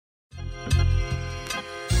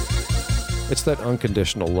It's that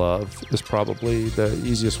unconditional love is probably the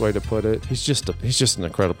easiest way to put it. He's just an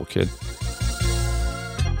incredible kid.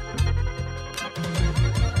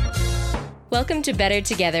 Welcome to Better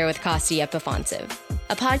Together with Costa Yepifantsev,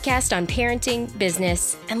 a podcast on parenting,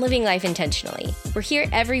 business, and living life intentionally. We're here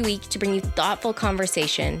every week to bring you thoughtful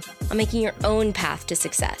conversation on making your own path to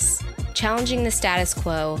success, challenging the status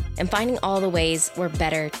quo, and finding all the ways we're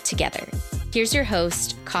better together. Here's your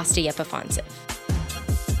host, Costa Yepifantsev.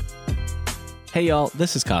 Hey y'all,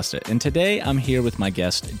 this is Costa, and today I'm here with my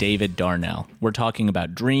guest, David Darnell. We're talking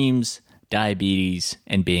about dreams, diabetes,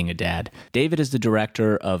 and being a dad. David is the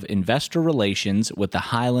director of investor relations with the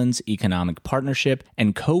Highlands Economic Partnership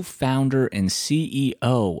and co-founder and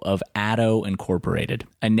CEO of Addo Incorporated.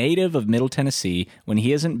 A native of Middle Tennessee, when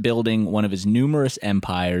he isn't building one of his numerous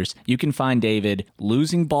empires, you can find David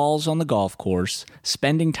losing balls on the golf course,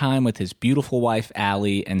 spending time with his beautiful wife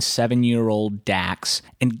Allie and 7-year-old Dax,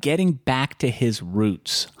 and getting back to his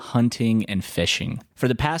roots, hunting and fishing. For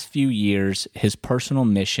the past few years, his personal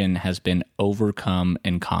mission has been overcome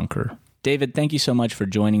and conquer. David, thank you so much for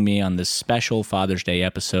joining me on this special Father's Day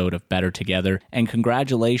episode of Better Together, and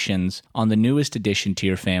congratulations on the newest addition to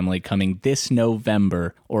your family coming this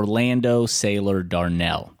November, Orlando Sailor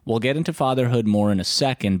Darnell. We'll get into fatherhood more in a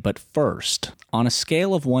second, but first, on a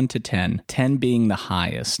scale of 1 to 10, 10 being the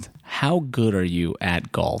highest, how good are you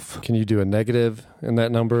at golf? Can you do a negative in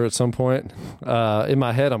that number at some point? In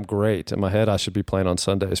my head, I'm great. In my head, I should be playing on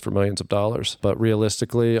Sundays for millions of dollars. But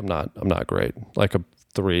realistically, I'm not great. Like a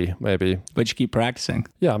 3, maybe. But you keep practicing.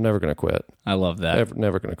 Yeah, I'm never going to quit. I love that.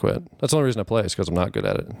 Never going to quit. That's the only reason I play is because I'm not good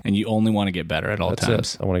at it. And you only want to get better at all That's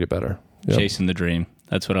times. it. I want to get better. Yep. Chasing the dream.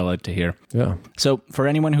 That's what I like to hear. Yeah. So for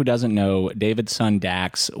anyone who doesn't know, David's son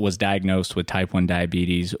Dax was diagnosed with type 1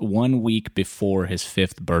 diabetes 1 week before his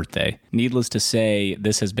 5th birthday. Needless to say,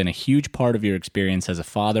 this has been a huge part of your experience as a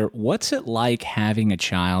father. What's it like having a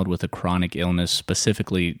child with a chronic illness,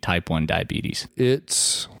 specifically type 1 diabetes?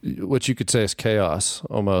 It's what you could say is chaos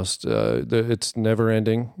almost. It's never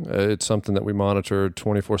ending. It's something that we monitor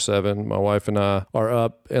 24/7. My wife and I are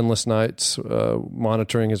up endless nights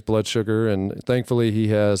monitoring his blood sugar, and thankfully he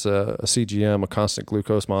has a CGM, a constant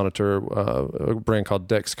glucose monitor, a brand called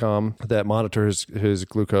Dexcom that monitors his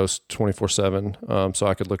glucose 24/7. So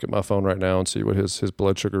I could look at my phone right now and see what his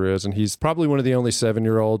blood sugar is. And he's probably one of the only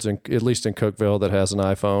 7-year-olds, at least in Cookeville, that has an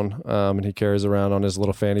iPhone. And he carries around on his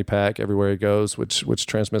little fanny pack everywhere he goes, which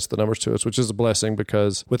transmits the numbers to us, which is a blessing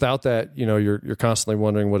because without that, you're constantly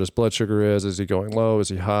wondering what his blood sugar is. Is he going low? Is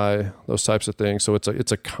he high? Those types of things. So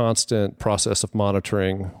it's a constant process of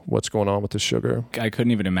monitoring what's going on with his sugar. I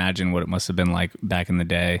couldn't even imagine what it must have been like back in the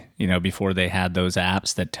day, before they had those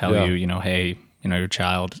apps that tell you, hey, your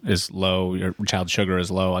child is low, your child's sugar is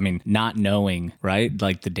low. I mean, not knowing, right?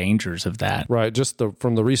 Like the dangers of that. Right. Just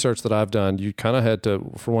from the research that I've done, you kind of had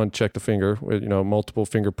to, for one, check the finger, multiple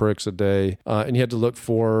finger pricks a day. And you had to look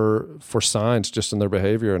for signs just in their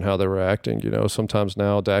behavior and how they were acting. Sometimes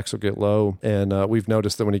now Dax will get low, and we've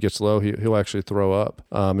noticed that when he gets low, he'll actually throw up.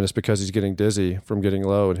 And it's because he's getting dizzy from getting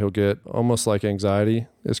low, and he'll get almost like anxiety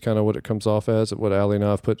is kind of what it comes off as. What Allie and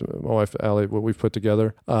I have my wife Allie, what we've put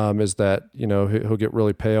together is that, he'll get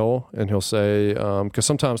really pale, and he'll say, because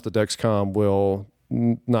sometimes the Dexcom will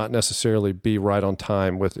not necessarily be right on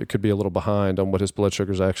time with, it could be a little behind on what his blood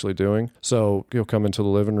sugar is actually doing. So he'll come into the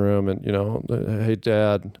living room and, hey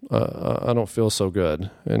Dad, I don't feel so good.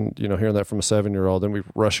 And, hearing that from a 7-year-old, then we're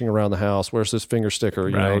rushing around the house. Where's his finger sticker?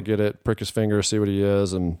 Right. Get it, prick his finger, see what he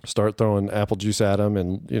is, and start throwing apple juice at him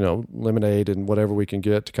and, lemonade and whatever we can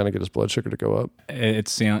get to kind of get his blood sugar to go up. It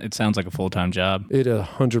sounds like a full-time job. It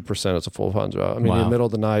 100% is a full-time job. I mean, Wow. In the middle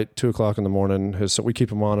of the night, 2:00 in the morning, so we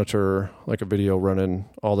keep a monitor, like a video running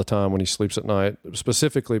all the time when he sleeps at night,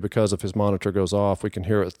 specifically because if his monitor goes off, we can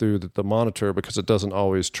hear it through the monitor because it doesn't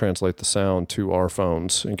always translate the sound to our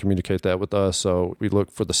phones and communicate that with us. So we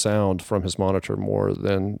look for the sound from his monitor more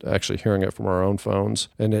than actually hearing it from our own phones.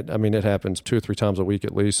 And it happens 2 or 3 times a week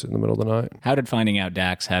at least in the middle of the night. How did finding out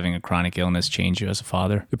Dax having a chronic illness change you as a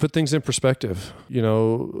father? It put things in perspective.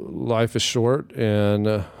 Life is short,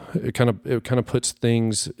 and it kind of puts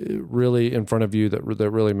things really in front of you that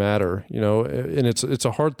really matter, and it's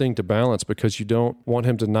a hard thing to balance because you don't want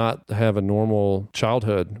him to not have a normal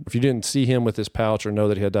childhood. If you didn't see him with his pouch or know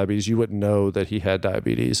that he had diabetes, you wouldn't know that he had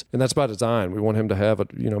diabetes. And that's by design. We want him to have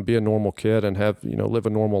be a normal kid and have, live a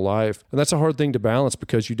normal life. And that's a hard thing to balance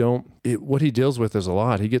because what he deals with is a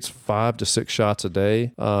lot. He gets 5 to 6 shots a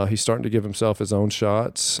day. He's starting to give himself his own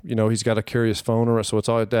shots. He's got to carry his phone around. So it's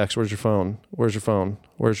all, Dax, where's your phone? Where's your phone?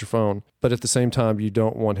 Where's your phone? But at the same time, you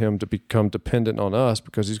don't want him to become dependent on us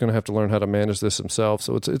because he's going to have to learn how to manage this himself.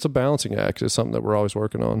 So it's a balancing act. It's something that we're always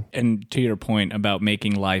working on. And to your point about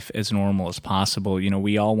making life as normal as possible,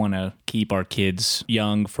 we all want to keep our kids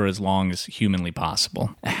young for as long as humanly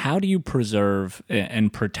possible. How do you preserve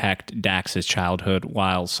and protect Dax's childhood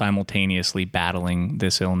while simultaneously battling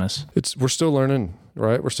this illness? We're still learning.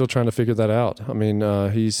 Right. We're still trying to figure that out. I mean,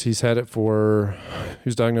 he's had it he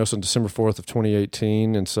was diagnosed on December 4th of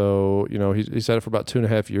 2018. And so, he's had it for about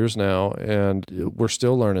 2.5 years now, and we're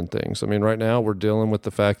still learning things. I mean, right now we're dealing with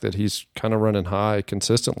the fact that he's kind of running high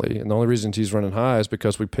consistently. And the only reason he's running high is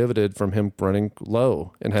because we pivoted from him running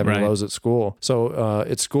low and having lows at school. So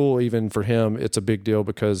at school, even for him, it's a big deal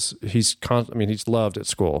because he's loved at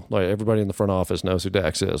school. Like everybody in the front office knows who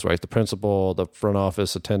Dax is, right? The principal, the front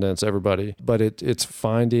office attendants, everybody. But it's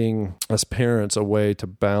finding as parents a way to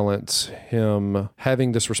balance him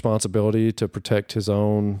having this responsibility to protect his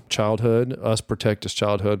own childhood, us protect his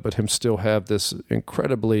childhood, but him still have this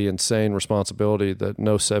incredibly insane responsibility that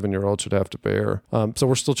no 7-year-old should have to bear. So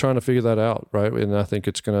we're still trying to figure that out, right? And I think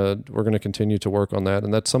we're going to continue to work on that.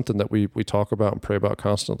 And that's something that we talk about and pray about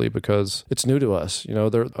constantly because it's new to us. I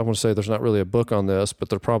want to say there's not really a book on this, but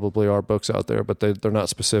there probably are books out there, but they're not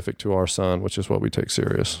specific to our son, which is what we take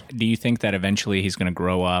serious. Do you think that eventually he's going to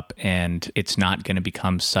grow up and it's not going to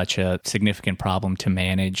become such a significant problem to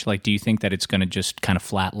manage? Like, do you think that it's going to just kind of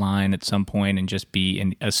flatline at some point and just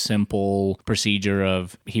be a simple procedure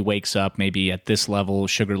of he wakes up maybe at this level,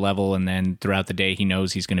 sugar level, and then throughout the day he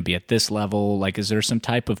knows he's going to be at this level? Like, is there some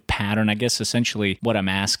type of pattern? I guess essentially what I'm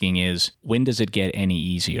asking is, when does it get any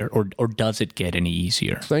easier, or does it get any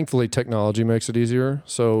easier? Thankfully, technology makes it easier.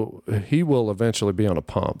 So he will eventually be on a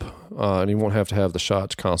pump, and he won't have to have the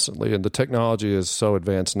shots constantly. And the technology is so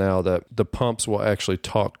advanced now that the pumps will actually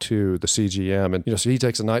talk to the CGM. And, so he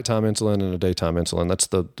takes a nighttime insulin and a daytime insulin. That's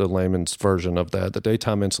the layman's version of that. The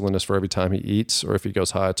daytime insulin is for every time he eats, or if he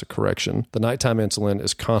goes high, it's a correction. The nighttime insulin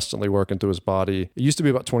is constantly working through his body. It used to be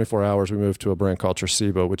about 24 hours. We moved to a brand called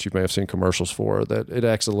Tracebo, which you may have seen commercials for, that it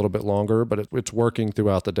acts a little bit longer, but it's working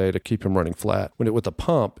throughout the day to keep him running flat. With the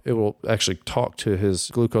pump, it will actually talk to his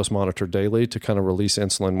glucose monitor daily to kind of release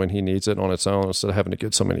insulin when he needs it on its own instead of having to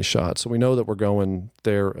get so many shots. So we know that we're going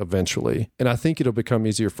there eventually. And I think it'll become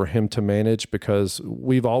easier for him to manage because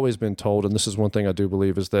we've always been told, and this is one thing I do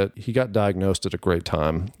believe, is that he got diagnosed at a great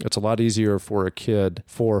time. It's a lot easier for a kid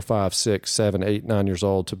 4, 5, 6, 7, 8, 9 years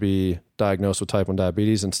old to be diagnosed with type 1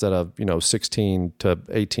 diabetes instead of 16 to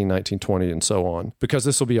 18, 19, 20 and so on, because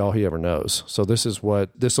this will be all he ever knows. So this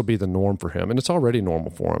will be the norm for him, and it's already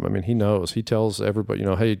normal for him. I mean, he knows. He tells everybody,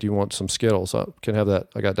 hey, do you want some Skittles? I can have that.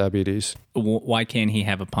 I got diabetes. Why can't he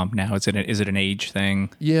have a pump now? Is it an age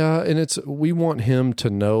thing? Yeah, and we want him to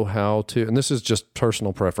know how to, and this is just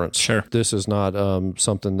personal preference. Sure. This is not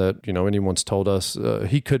something that anyone's told us.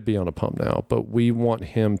 He could be on a pump now, but we want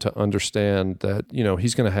him to understand that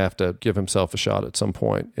he's going to have to give himself a shot at some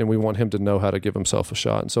point, and we want him to know how to give himself a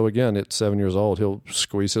shot. And so again, at 7 years old, he'll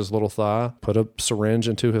squeeze his little thigh, put a syringe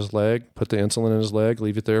into his leg, put the insulin in his leg,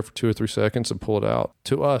 leave it there for 2 or 3 seconds and pull it out.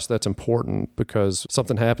 To us, that's important because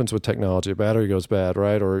something happens with technology. A battery goes bad,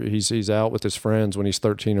 right? Or he's out with his friends when he's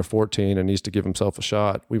 13 or 14 and needs to give himself a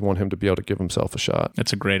shot. We want him to be able to give himself a shot.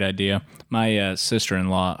 That's a great idea. My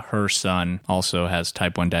sister-in-law, her son also has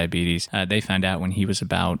type 1 diabetes. They found out when he was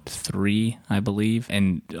about 3, I believe.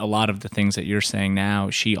 And a lot of the things that you're saying now,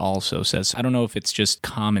 she also says. I don't know if it's just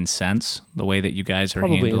common sense, the way that you guys are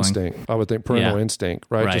handling. Probably instinct. I would think parental instinct,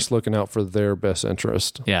 right? Just looking out for their best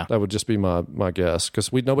interest. Yeah. That would just be my guess,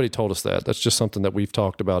 because nobody told us that. That's just something that we've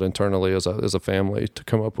talked about internally as a family to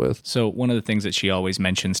come up with. So one of the things that she always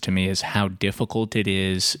mentions to me is how difficult it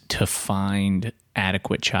is to find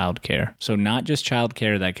adequate childcare. So not just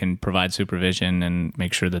childcare that can provide supervision and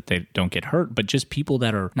make sure that they don't get hurt, but just people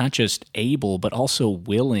that are not just able, but also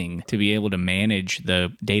willing to be able to manage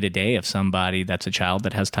the day-to-day of somebody that's a child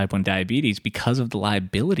that has type 1 diabetes because of the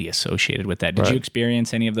liability associated with that. Did you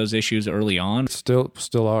experience any of those issues early on?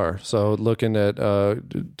 Still are. So looking at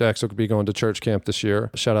Dax will be going to church camp this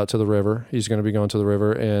year. Shout out to the River. He's going to be going to the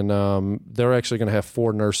River, and they're actually going to have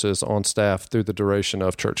 4 nurses on staff through the duration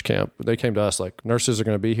of church camp. They came to us like, nurses are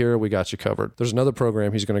going to be here. We got you covered. There's another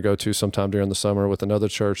program he's going to go to sometime during the summer with another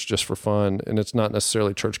church just for fun. And it's not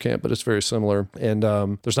necessarily church camp, but it's very similar. And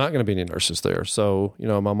there's not going to be any nurses there. So,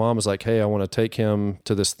 my mom was like, hey, I want to take him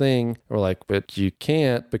to this thing. And we're like, but you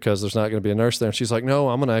can't because there's not going to be a nurse there. And she's like, no,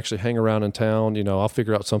 I'm going to actually hang around in town. I'll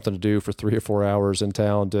figure out something to do for 3 or 4 hours in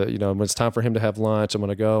town to, when it's time for him to have lunch, I'm going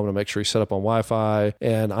to go. I'm going to make sure he's set up on Wi-Fi.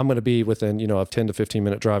 And I'm going to be within, a 10 to 15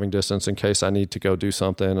 minute driving distance in case I need to go do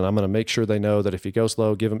something. And I'm going to make sure they know that that if he goes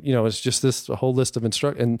low, give him, it's just this whole list of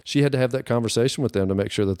instructions. And she had to have that conversation with them to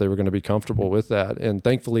make sure that they were going to be comfortable with that. And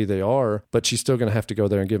thankfully they are, but she's still going to have to go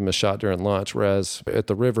there and give him a shot during lunch. Whereas at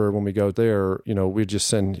the river, when we go there, we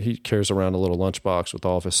just he carries around a little lunchbox with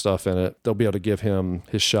all of his stuff in it. They'll be able to give him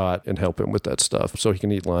his shot and help him with that stuff so he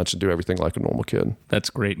can eat lunch and do everything like a normal kid. That's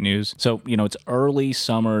great news. So, it's early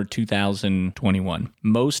summer 2021.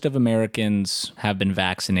 Most of Americans have been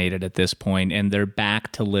vaccinated at this point, and they're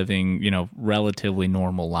back to living, relatively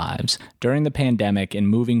normal lives. During the pandemic and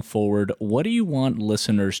moving forward, what do you want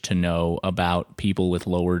listeners to know about people with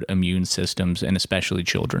lowered immune systems, and especially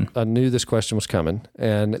children? I knew this question was coming,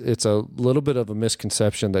 and it's a little bit of a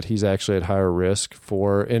misconception that he's actually at higher risk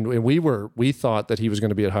for, and we thought that he was going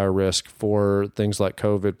to be at higher risk for things like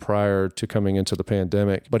COVID prior to coming into the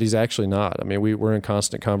pandemic, but he's actually not. I mean, we're in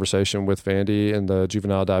constant conversation with Vandy and the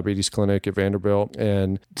Juvenile Diabetes Clinic at Vanderbilt,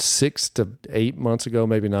 and 6 to 8 months ago,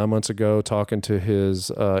 maybe 9 months ago, talking to his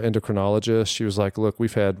endocrinologist, she was like, look,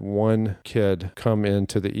 we've had one kid come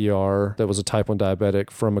into the ER that was a type 1 diabetic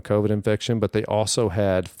from a COVID infection, but they also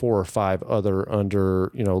had 4 or 5 other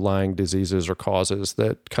underlying diseases or causes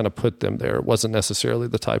that kind of put them there. It wasn't necessarily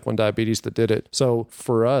the type 1 diabetes that did it. So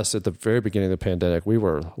for us at the very beginning of the pandemic, we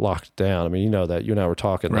were locked down. I mean, that you and I were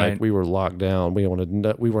talking, right. Like we were locked down. We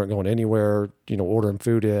weren't going anywhere, ordering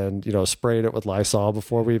food in, spraying it with Lysol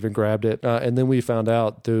before we even grabbed it. And then we found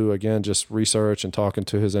out through, again, just research and talking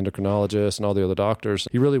to his endocrinologist and all the other doctors,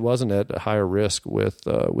 he really wasn't at a higher risk with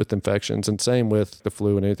infections, and same with the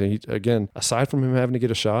flu and anything. Again, aside from him having to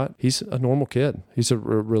get a shot, he's a normal kid. He's a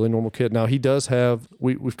really normal kid. Now he does have,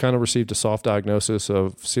 we've kind of received a soft diagnosis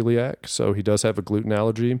of celiac. So he does have a gluten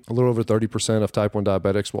allergy. A little over 30% of type 1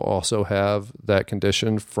 diabetics will also have that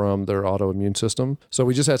condition from their autoimmune system. So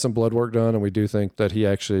we just had some blood work done, and we do think that he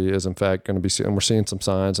actually is in fact going to be, and we're seeing some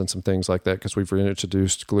signs and some things like that because we've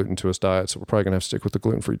reintroduced gluten to his diet. So we're probably going to have to stick with the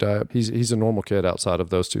gluten-free diet. He's a normal kid outside of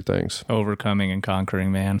those two things. Overcoming and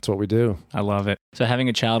conquering, man. That's what we do. I love it. So having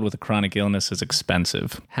a child with a chronic illness is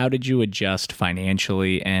expensive. How did you adjust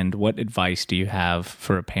financially, and what advice do you have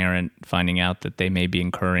for a parent finding out that they may be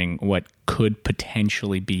incurring what could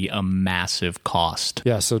potentially be a massive cost?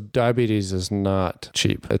 Yeah, so diabetes is not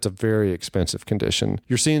cheap. It's a very expensive condition.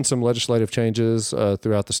 You're seeing some legislative changes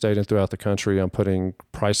throughout the state and throughout the country on putting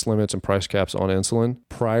price limits and price caps on insulin.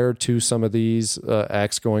 Prior to some of these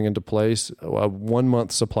acts going into place, a 1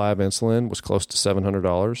 month supply of insulin was close to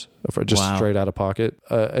 $700 for just straight out of pocket.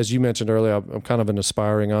 As you mentioned earlier, I'm kind of an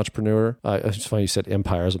aspiring entrepreneur. It's funny you said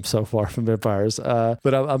empires. I'm so far from empires.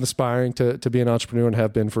 But I'm aspiring to be an entrepreneur and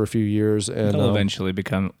have been for a few years. And they'll eventually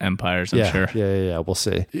become empires, I'm sure. Yeah. We'll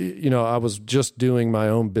see. I was just doing my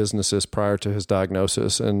own businesses prior to his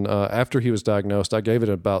diagnosis. And after he was diagnosed, I gave it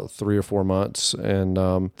about 3 or 4 months. And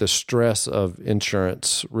the stress of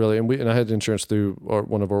insurance really, and I had insurance through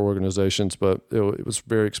one of our organizations, but it was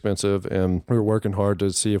very expensive. And we were working hard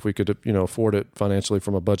to see if we could, afford it financially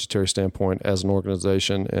from a budgetary standpoint as an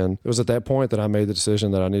organization. And it was at that point that I made the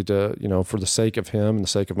decision that I need to, for the sake of him and the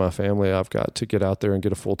sake of my family, I've got to get out there and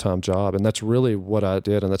get a full-time job. And that's really what I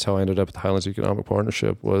did. And that's how I ended up at the Highlands Economic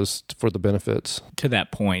Partnership, was for the benefits. To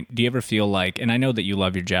that point, do you ever feel like, and I know that you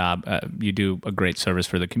love your job, you do a great service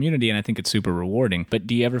for the community, and I think it's super rewarding, but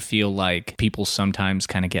do you ever feel like people sometimes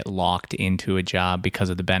kind of get locked into a job because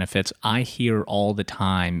of the benefits? I hear all the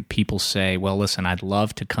time people say, well, listen, I'd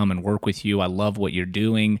love to come and work with you. I love what you're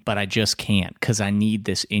doing, but I just can't because I need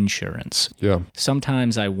this insurance. Yeah.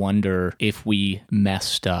 Sometimes I wonder if we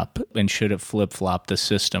messed up and should have flip-flopped the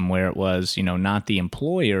system where it was, not the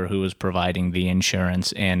employer who was providing the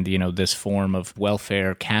insurance and, this form of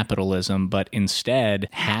welfare capitalism, but instead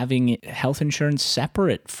having health insurance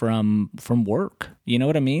separate from work. You know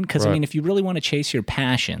what I mean? Because, right. if you really want to chase your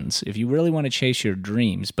passions, if you really want to chase your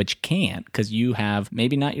dreams, but you can't because you have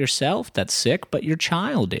maybe not yourself that's sick, but your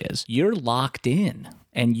child is, you're locked in.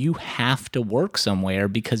 And you have to work somewhere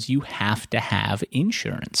because you have to have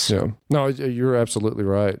insurance. Yeah. No, you're absolutely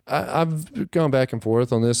right. I've gone back and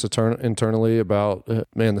forth on this internally about,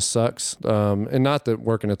 man, this sucks. And not that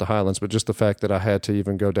working at the Highlands, but just the fact that I had to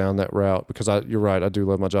even go down that route because you're right. I do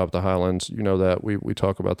love my job at the Highlands. You know that. We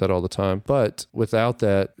talk about that all the time. But without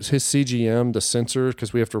that, his CGM, the sensor,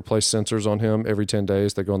 because we have to replace sensors on him every 10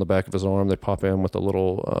 days. They go on the back of his arm. They pop in with a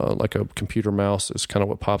little, like a computer mouse is kind of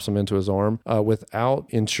what pops them into his arm. Without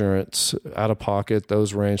without insurance, out of pocket,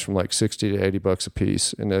 those range from like 60 to 80 bucks a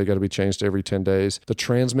piece, and they got to be changed every 10 days. The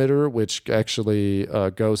transmitter, which actually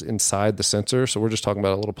goes inside the sensor, so we're just talking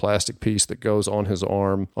about a little plastic piece that goes on his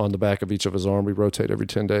arm, on the back of each of his arm. We rotate every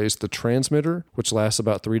 10 days. The transmitter, which lasts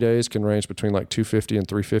about 3 days, can range between like $250 and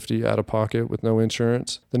 $350 out of pocket with no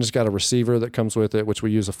insurance. Then it's got a receiver that comes with it, which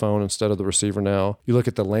we use a phone instead of the receiver now. You look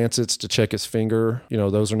at the lancets to check his finger.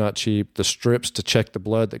 Those are not cheap. The strips to check the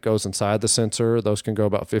blood that goes inside the sensor, those can go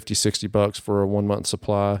about $50-$60 for a 1 month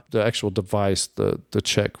supply. The actual device, the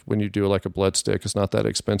check when you do like a blood stick, is not that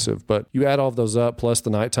expensive. But you add all of those up, plus the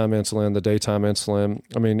nighttime insulin, the daytime insulin.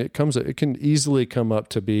 I mean, it can easily come up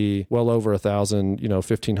to be well over $1,000,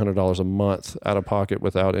 $1,500 a month out of pocket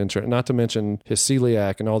without insurance. Not to mention his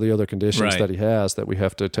celiac and all the other conditions that he has that we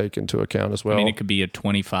have to take into account as well. I mean, it could be a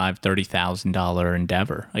 $25,000-$30,000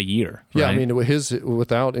 endeavor a year. Yeah, right? I mean,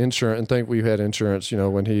 without insurance, and thank we had insurance,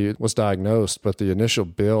 when he was diagnosed, but the initial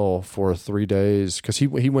bill for 3 days, because he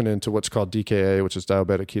went into what's called DKA, which is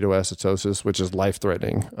diabetic ketoacidosis, which is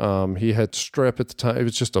life-threatening. He had strep at the time. It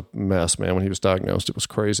was just a mess, man, when he was diagnosed. It was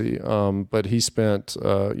crazy. But he spent,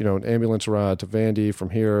 an ambulance ride to Vandy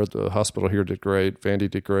from here. The hospital here did great. Vandy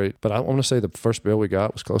did great. But I want to say the first bill we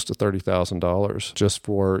got was close to $30,000 just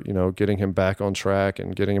for, getting him back on track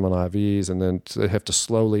and getting him on IVs. And then they have to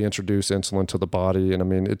slowly introduce insulin to the body. And I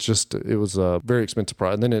mean, it was a very expensive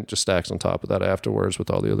product. And then it just stacks on top of that afterwards with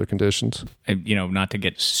all the other conditions. And, not to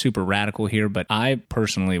get super radical here, but I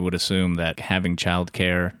personally would assume that having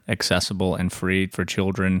childcare accessible and free for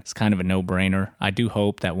children is kind of a no-brainer. I do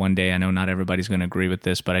hope that one day, I know not everybody's going to agree with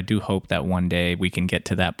this, but I do hope that one day we can get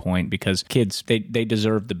to that point, because kids, they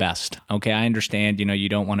deserve the best. Okay, I understand, you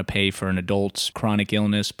don't want to pay for an adult's chronic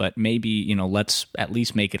illness, but maybe, let's at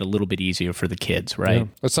least make it a little bit easier for the kids, right? Yeah.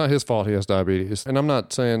 It's not his fault he has diabetes. And I'm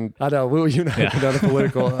not saying, I know, we'll go down a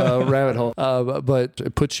political rabbit hole, but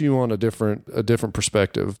it puts you on a different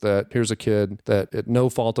perspective that here's a kid that at no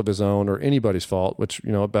fault of his own or anybody's fault, which,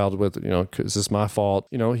 battled with, is this my fault?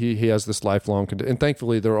 He has this lifelong condition. And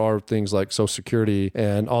thankfully there are things like Social Security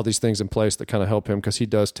and all these things in place that kind of help him, because he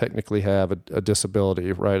does technically have a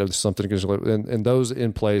disability, right? Of something, and those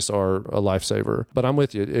in place are a lifesaver. But I'm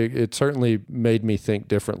with you. It certainly made me think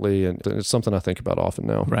differently, and it's something I think about often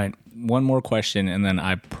now. Right. One more question, and then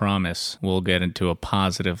I promise we'll get into a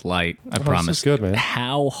positive light. I promise. This is good, man.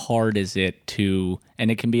 How hard is it to, and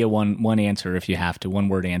it can be a one answer if you have to, one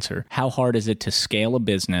word answer. How hard is it to scale a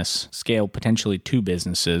business, scale potentially 2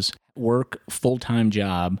 businesses, work full-time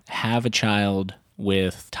job, have a child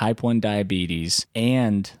with type 1 diabetes,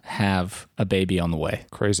 and have a baby on the way?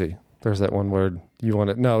 Crazy. There's that one word. You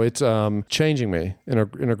want it? No, it's changing me in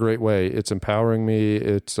a great way. It's empowering me.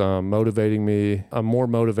 It's motivating me. I'm more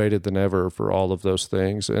motivated than ever for all of those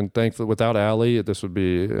things. And thankfully, without Allie, this would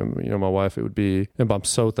be, my wife, it would be, and I'm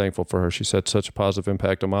so thankful for her. She's had such a positive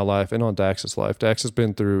impact on my life and on Dax's life. Dax has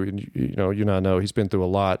been through, you and I know, he's been through a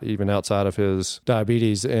lot, even outside of his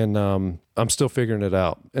diabetes. And I'm still figuring it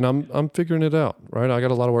out. And I'm figuring it out, right? I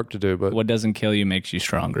got a lot of work to do, but what doesn't kill you makes you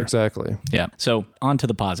stronger. Exactly. Yeah. So on to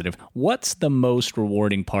the positive. What's the most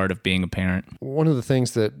rewarding part of being a parent? One of the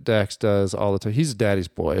things that Dax does all the time, he's a daddy's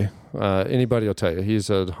boy. Anybody will tell you, he's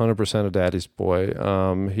 100% a daddy's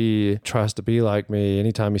boy. He tries to be like me.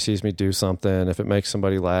 Anytime he sees me do something, if it makes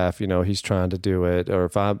somebody laugh, he's trying to do it. Or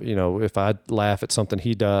if I laugh at something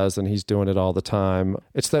he does and he's doing it all the time.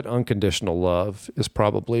 It's that unconditional love is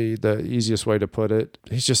probably the easiest way to put it.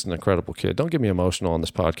 He's just an incredible kid. Don't get me emotional on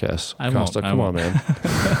this podcast, Costa. Come on, man.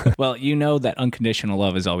 Well, that unconditional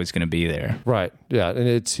love is always going to be there. Right. Yeah.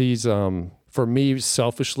 And he's for me,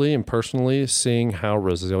 selfishly and personally, seeing how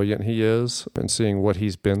resilient he is and seeing what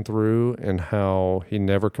he's been through and how he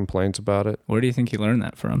never complains about it. Where do you think he learned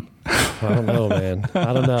that from? I don't know, man.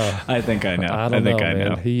 I don't know. I think I know. I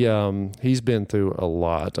know. He's been through a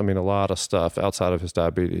lot. I mean, a lot of stuff outside of his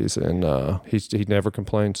diabetes, and he never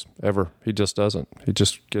complains ever. He just doesn't. He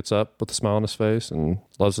just gets up with a smile on his face and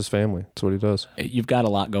loves his family. That's what he does. You've got a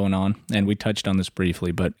lot going on, and we touched on this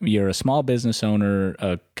briefly, but you're a small business owner,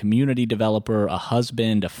 a community developer, a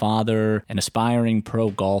husband, a father, an aspiring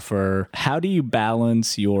pro golfer. How do you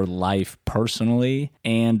balance your life personally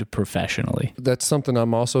and professionally? That's something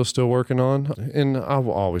I'm also still working on, and I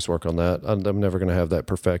will always work on that. I'm never going to have that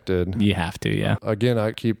perfected. You have to, yeah. Again,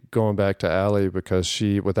 I keep going back to Allie because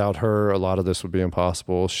without her, a lot of this would be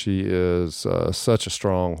impossible. She is such a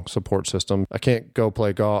strong support system. I can't go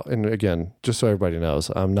play golf. And again, just so everybody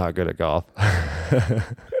knows, I'm not good at golf.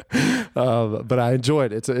 But I enjoy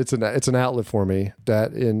it. It's an outlet for me,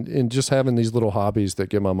 that in just having these little hobbies that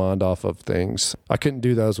get my mind off of things. I couldn't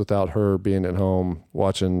do those without her being at home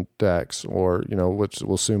watching Dax, or, which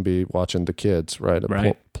will soon be watching the kids, right?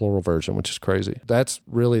 Plural version, which is crazy. That's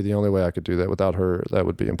really the only way I could do that. Without her, that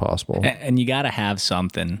would be impossible. And you got to have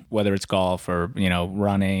something, whether it's golf or,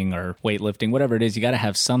 running or weightlifting, whatever it is, you got to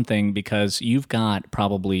have something, because you've got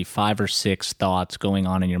probably 5 or 6 thoughts going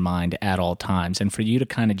on in your mind at all times. And for you to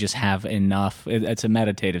kind of just have enough, it's a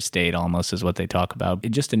meditative state almost is what they talk about,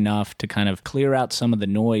 just enough to kind of clear out some of the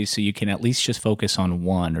noise so you can at least just focus on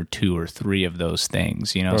 1 or 2 or 3 of those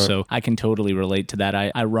things, Right. So I can totally relate to that.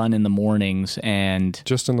 I run in the mornings, and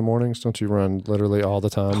just in the mornings? Don't you run literally all the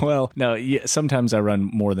time? Well, no, sometimes I run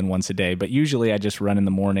more than once a day, but usually I just run in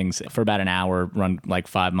the mornings for about an hour, run like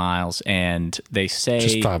 5 miles, and they say...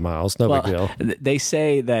 Just 5 miles, no big deal. They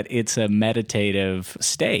say that it's a meditative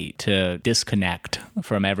state to disconnect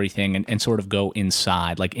from everything and sort of go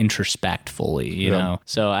inside, like introspect fully, you know?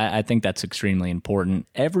 So I think that's extremely important.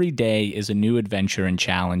 Every day is a new adventure and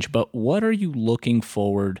challenge, but what are you looking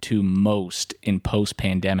forward to most in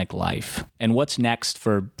post-pandemic life? And what's next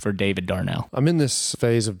for David Darnell? I'm in this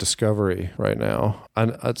phase of discovery right now.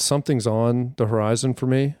 Something's on the horizon for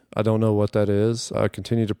me. I don't know what that is. I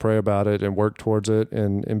continue to pray about it and work towards it,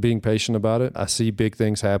 and being patient about it. I see big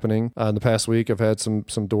things happening. In the past week, I've had some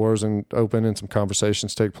doors open and some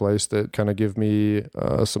conversations take place that kind of give me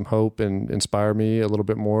some hope and inspire me a little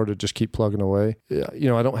bit more to just keep plugging away.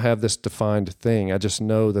 I don't have this defined thing. I just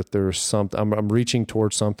know that there's something. I'm reaching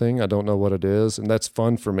towards something. I don't know what it is, and that's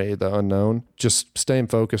fun for me, the unknown. Just staying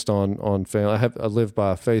focused on family. I live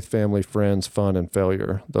by faith, family, friends, fun, and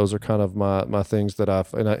failure. Those are kind of my things that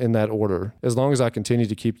in that order. As long as I continue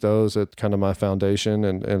to keep those at kind of my foundation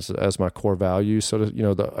and as my core values, so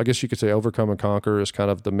I guess you could say overcome and conquer is kind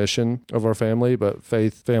of the mission of our family, but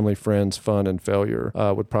faith, family, friends, fun, and failure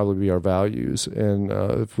would probably be our values. And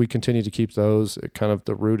if we continue to keep those at kind of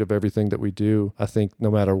the root of everything that we do, I think no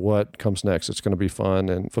matter what comes next, it's going to be fun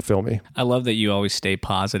and fulfill me. I love that you always stay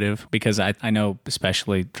positive, because I know,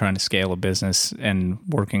 especially trying to scale a business and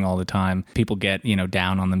working all the time, people get,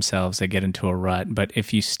 down on themselves, they get into a rut. But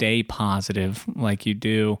if you stay positive like you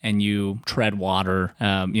do and you tread water,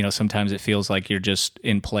 sometimes it feels like you're just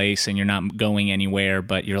in place and you're not going anywhere,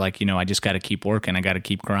 but you're like, I just got to keep working. I got to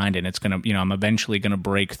keep grinding. It's going to, I'm eventually going to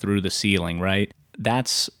break through the ceiling, right?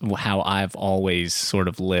 That's how I've always sort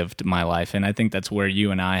of lived my life. And I think that's where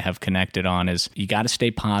you and I have connected on, is you got to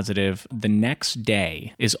stay positive. The next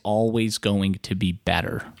day is always going to be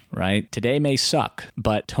better, right? Today may suck,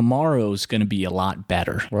 but tomorrow's going to be a lot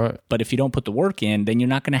better. Right. But if you don't put the work in, then you're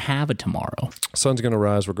not going to have a tomorrow. Sun's going to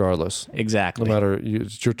rise regardless. Exactly. No matter,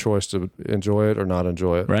 it's your choice to enjoy it or not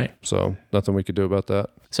enjoy it. Right. So nothing we could do about that.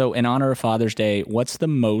 So in honor of Father's Day, what's the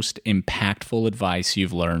most impactful advice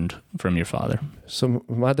you've learned from your father? So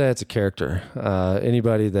my dad's a character.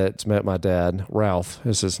 Anybody that's met my dad, Ralph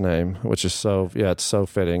is his name, which is it's so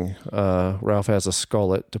fitting. Ralph has a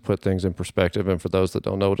skullet to put things in perspective. And for those that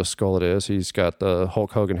don't know what a skullet is, he's got the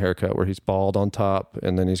Hulk Hogan haircut where he's bald on top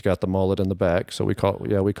and then he's got the mullet in the back. So we call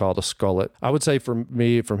it a skullet. I would say from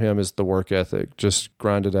him is the work ethic. Just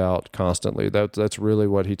grind it out constantly. That's really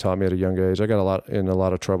what he taught me at a young age. I got a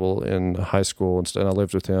lot of trouble in high school, and I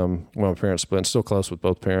lived with him when my parents split. And still close with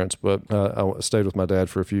both parents, but I stayed with my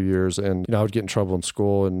dad for a few years, and I would get in trouble in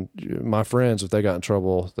school, and my friends, if they got in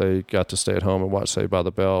trouble, they got to stay at home and watch Saved by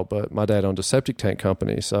the Bell. But my dad owned a septic tank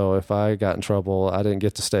company, so if I got in trouble, I didn't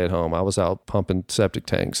get to stay at home. I was out pumping septic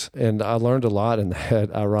tanks, and I learned a lot in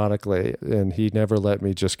that, ironically, and he never let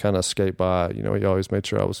me just kind of skate by. He always made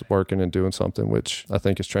sure I was working and doing something, which I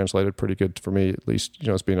think has translated pretty good for me, at least,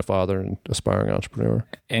 as being a father and aspiring entrepreneur.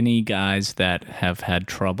 Any guys that have had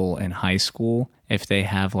trouble in high school, if they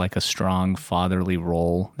have like a strong fatherly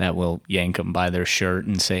role that will yank them by their shirt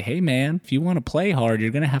and say, hey man, if you want to play hard,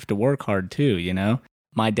 you're going to have to work hard too,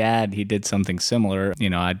 My dad, he did something similar.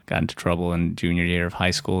 I got into trouble in junior year of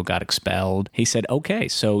high school, got expelled. He said, okay,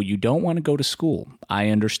 so you don't want to go to school. I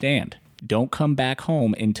understand. Don't come back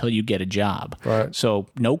home until you get a job. Right. So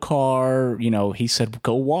no car, he said,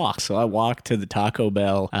 go walk. So I walked to the Taco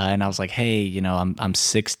Bell and I was like, hey, I'm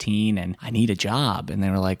 16 and I need a job. And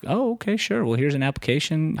they were like, oh, okay, sure. Well, here's an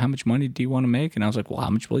application. How much money do you want to make? And I was like, well,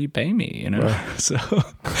 how much will you pay me? Right. So,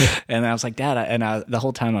 and I was like, Dad, the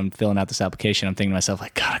whole time I'm filling out this application, I'm thinking to myself,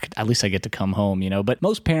 like, God, at least I get to come home, But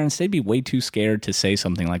most parents, they'd be way too scared to say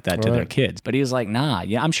something like that to their kids. But he was like, nah,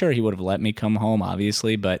 yeah, I'm sure he would have let me come home,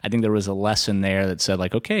 obviously. But I think there was a lesson there that said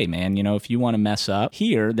like, okay, man, if you want to mess up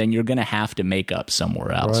here, then you're going to have to make up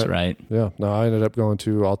somewhere else, right? Yeah. No, I ended up going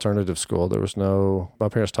to alternative school. My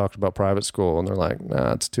parents talked about private school and they're like,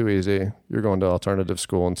 nah, it's too easy. You're going to alternative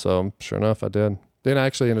school. And so sure enough, I did. Then I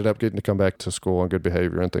actually ended up getting to come back to school on good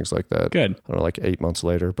behavior and things like that. Good. I don't know, like 8 months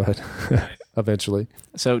later, but eventually.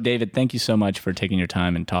 So, David, thank you so much for taking your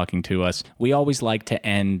time and talking to us. We always like to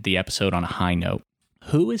end the episode on a high note.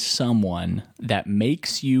 Who is someone that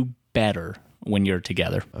makes you better when you're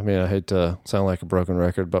together? I mean, I hate to sound like a broken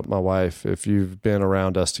record, but my wife, if you've been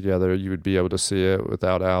around us together, you would be able to see it.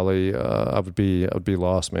 Without Allie, I would be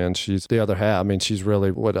lost, man. She's the other half. I mean, she's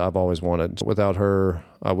really what I've always wanted. Without her,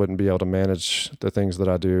 I wouldn't be able to manage the things that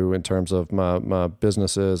I do in terms of my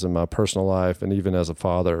businesses and my personal life, and even as a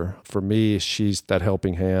father. For me, she's that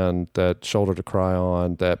helping hand, that shoulder to cry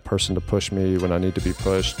on, that person to push me when I need to be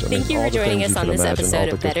pushed. Thank you for joining us on this episode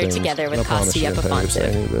of Better Together with Costa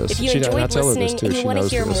Yepafantsev. If you enjoyed listening and you want to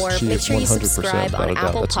hear more, make sure you subscribe on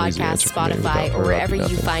Apple Podcasts, Spotify, or wherever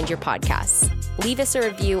you find your podcasts. Leave us a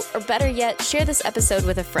review, or better yet, share this episode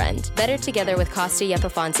with a friend. Better Together with Costa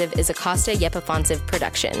Yepafantsev is a Costa Yepafantsev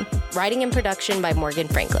production. Writing and production by Morgan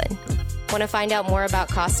Franklin. Want to find out more about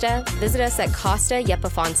Costa? Visit us at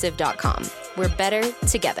CostaYepafantsev.com. We're better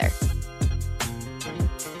together.